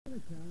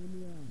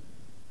camera.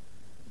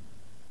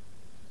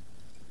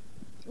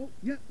 Oh,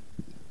 yeah.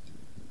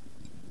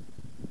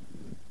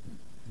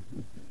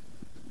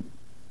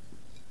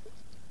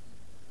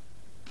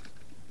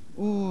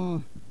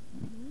 Oh,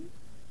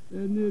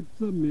 and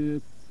it's a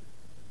miss.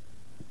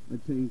 I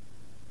think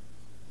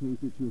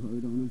can't get too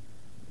hard on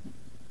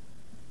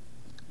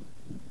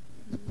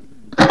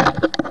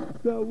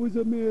it. That was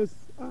a miss.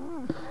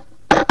 Ah.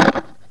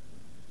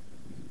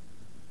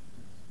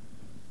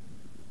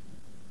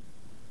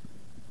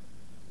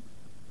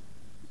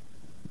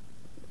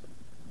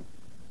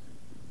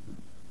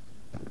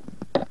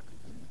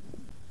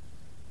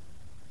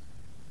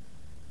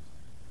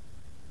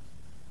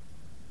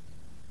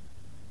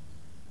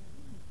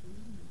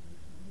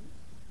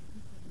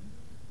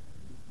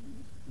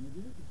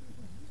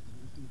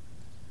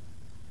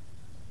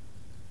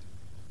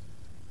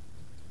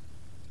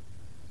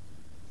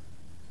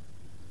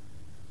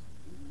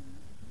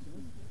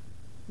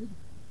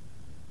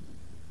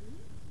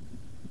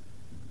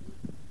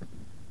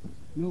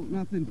 No,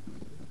 nothing.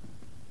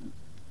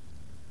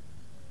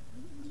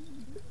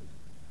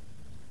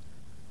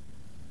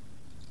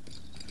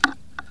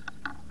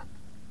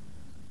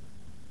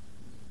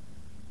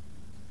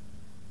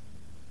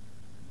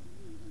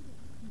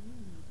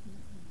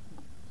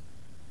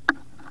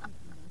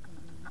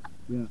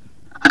 Yeah.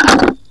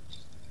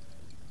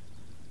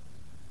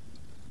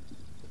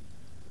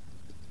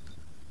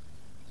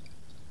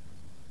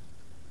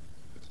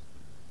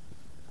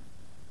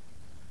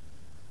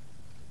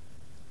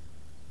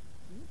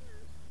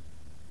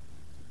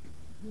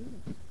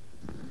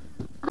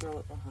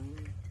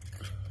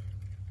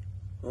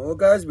 Oh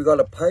guys, we got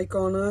a pike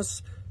on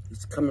us.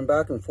 He's coming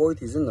back and forth.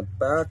 He's in the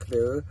back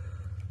there.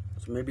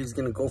 So maybe he's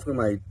gonna go for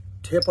my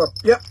tip up.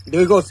 Yeah,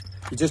 there he goes.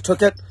 He just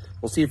took it.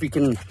 We'll see if he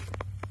can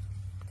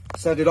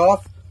set it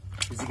off.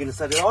 Is he gonna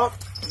set it off?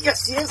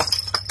 Yes, he is.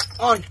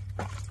 On.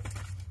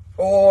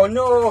 Oh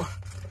no.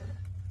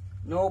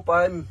 Nope,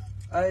 I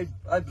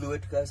blew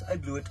it, guys. I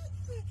blew it.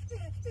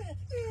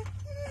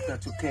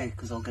 That's okay,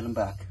 because I'll get him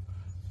back.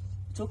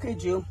 It's okay,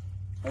 Jill.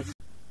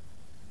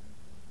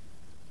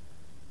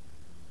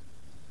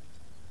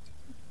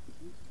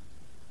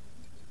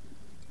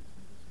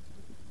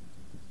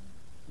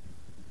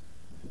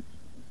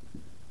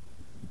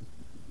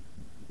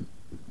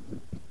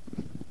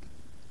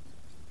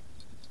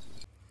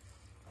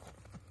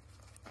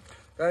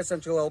 Guys,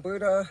 Central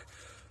Alberta,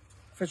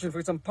 fishing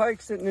for some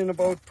pike, sitting in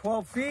about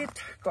 12 feet.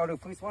 Got our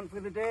first one for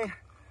the day.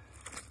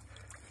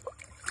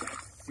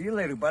 See you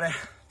later, buddy.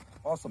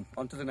 Awesome.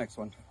 On to the next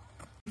one.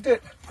 Did.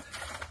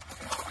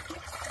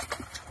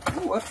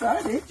 Ooh, what's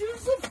that, eh,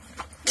 Joseph?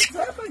 What's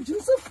that, my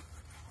Joseph?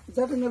 Is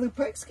that another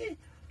pike ski?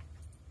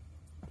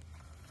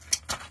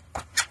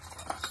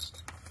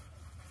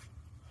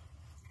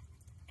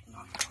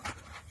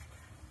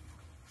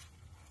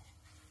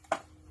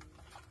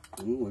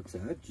 Ooh, what's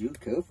that, Jew?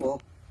 Careful.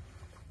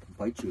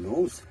 Bite your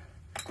nose.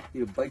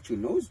 You bite your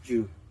nose,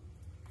 Jew.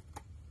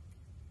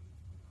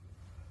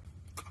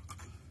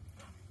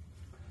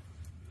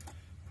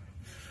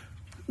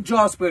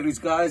 Jaw spreaders,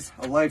 guys.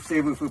 A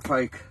lifesaver for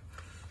pike.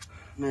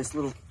 Nice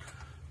little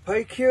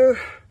pike here.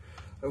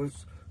 I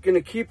was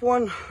gonna keep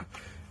one.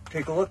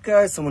 Take a look,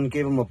 guys. Someone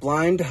gave him a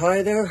blind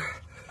eye there.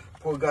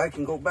 Poor guy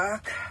can go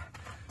back.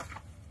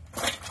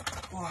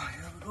 Oh,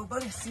 here we go,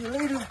 buddy. See you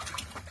later.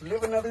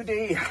 Live another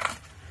day.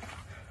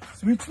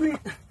 Sweet, sweet.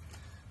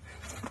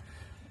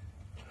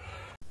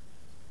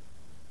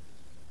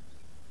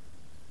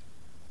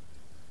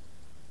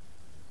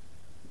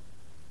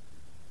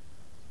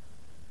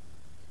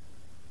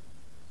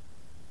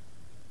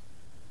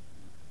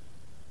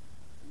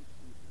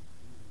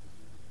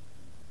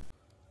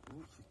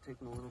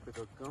 Taking a little bit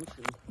of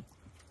gumption.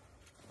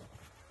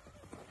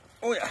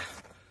 Oh yeah,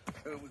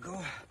 there we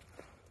go.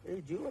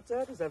 Hey, Jew, what's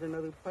that? Is that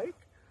another pike?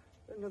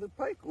 Another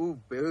pike? Ooh,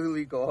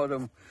 barely got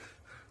him.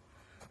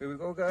 Here we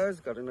go, guys.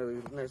 Got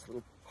another nice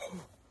little.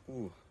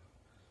 Ooh,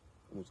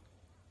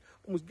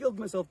 almost killed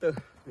myself there.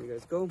 There you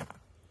guys go.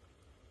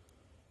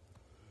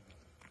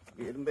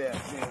 Get him back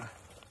there.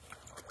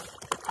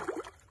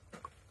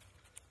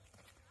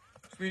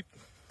 Sweet.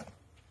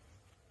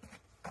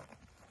 Hi,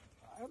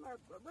 my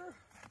brother.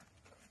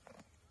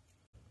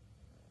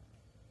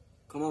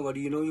 Come on,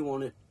 buddy, you know you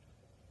want it.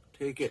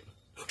 Take it.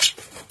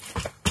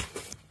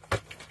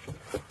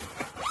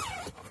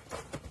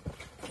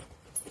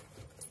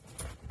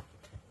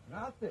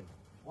 Nothing.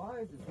 Why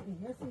is it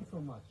missing so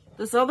much?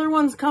 This other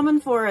one's coming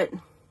for it.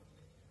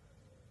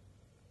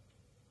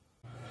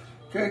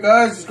 Okay,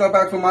 guys, just got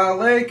back from Mile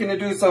Lake. Gonna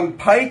do some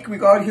pike. We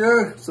got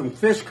here some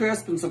fish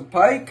crisp and some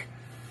pike.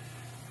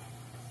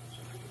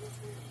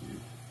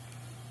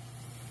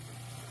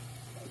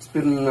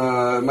 Been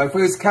my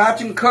first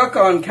catch and cook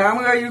on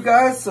camera, you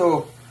guys,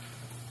 so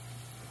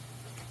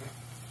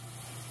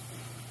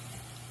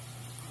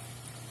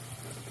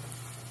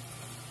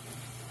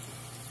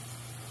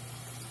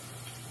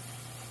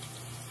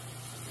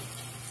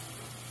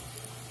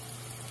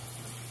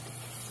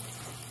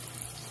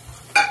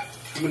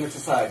minutes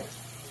aside.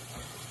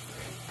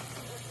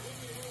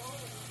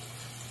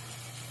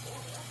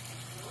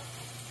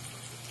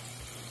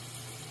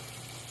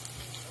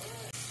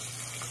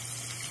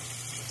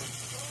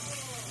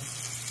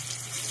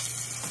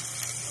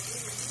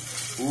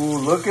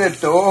 look at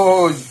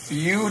those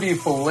beauty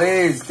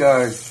fillets,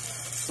 guys.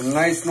 Some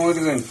nice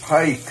northern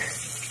pike.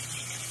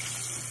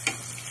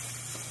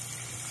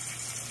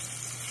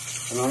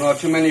 I don't know,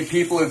 too many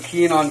people are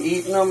keen on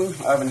eating them.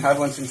 I haven't had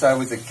one since I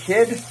was a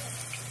kid.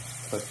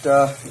 But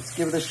let's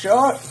give it a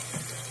shot.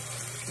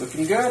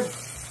 Looking good.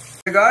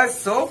 Hey guys,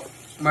 so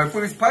my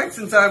first pike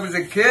since I was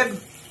a kid.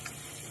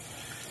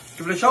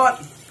 Give it a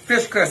shot.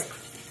 Fish crisp.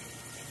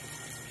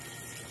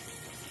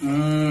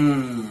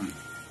 Mmm.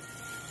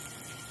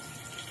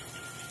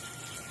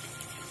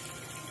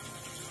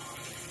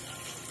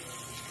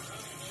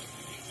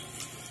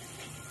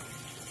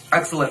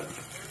 Excellent.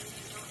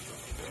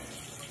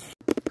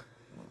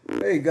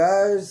 Hey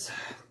guys,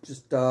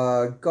 just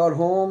got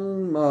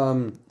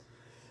home,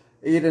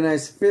 ate a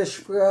nice fish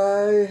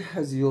fry,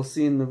 as you'll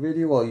see in the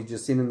video. Well, you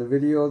just seen in the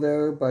video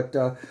there, but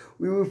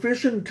we were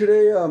fishing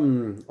today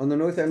on the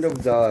north end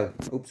of the,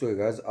 oops, sorry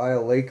guys,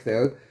 Isle Lake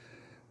there,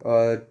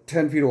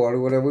 10 feet of water,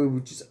 whatever,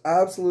 which is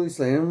absolutely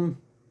slam.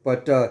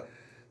 But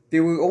they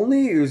were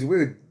only, it was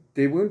weird,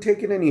 they weren't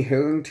taking any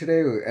herring today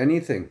or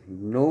anything.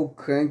 No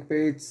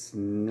crankbaits,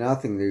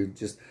 nothing. They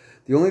just,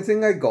 the only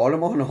thing I got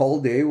them on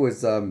all day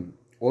was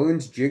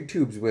orange jig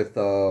tubes with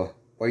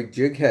white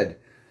jig head.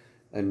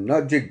 And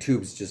not jig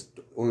tubes,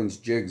 just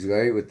orange jigs,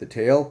 right, with the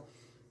tail.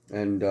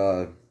 And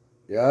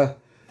yeah,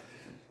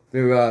 they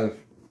were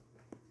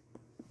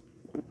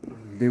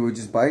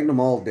just biting them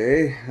all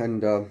day,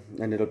 and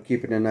ended up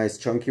keeping a nice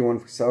chunky one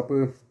for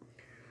supper.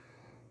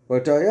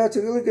 But yeah, it's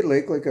a really good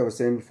lake, like I was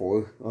saying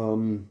before.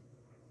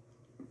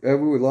 There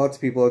were lots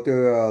of people out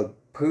there.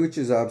 Perch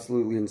is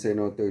absolutely insane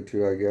out there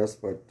too, I guess,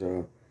 but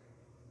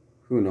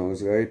who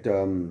knows, right? I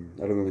don't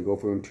really go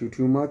for them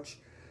too much.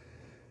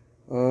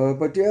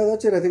 But yeah,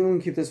 that's it. I think we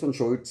can keep this one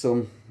short.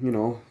 So, you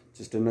know,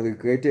 just another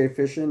great day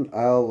fishing.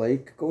 Isle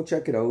Lake. Go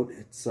check it out.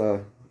 It's,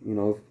 you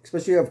know,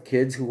 especially if you have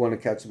kids who want to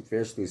catch some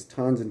fish. There's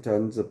tons and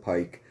tons of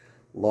pike.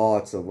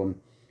 Lots of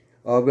them.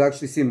 We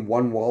actually seen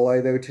one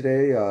walleye there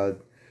today.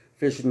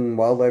 Fish and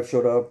Wildlife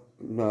showed up,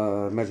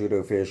 measured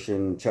their fish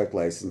and checked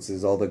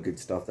licenses, all the good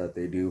stuff that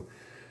they do.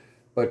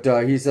 But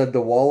he said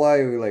the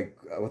walleye were like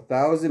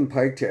 1,000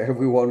 pike to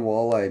every one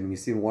walleye, and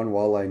he's seen one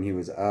walleye, and he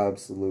was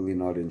absolutely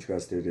not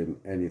interested in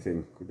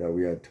anything that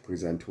we had to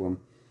present to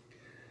him.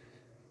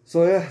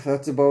 So yeah,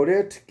 that's about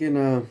it.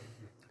 Gonna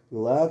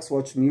relax,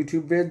 watch some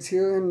YouTube vids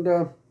here,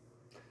 and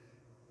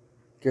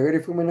get ready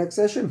for my next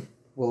session.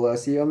 We'll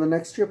see you on the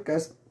next trip,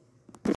 guys.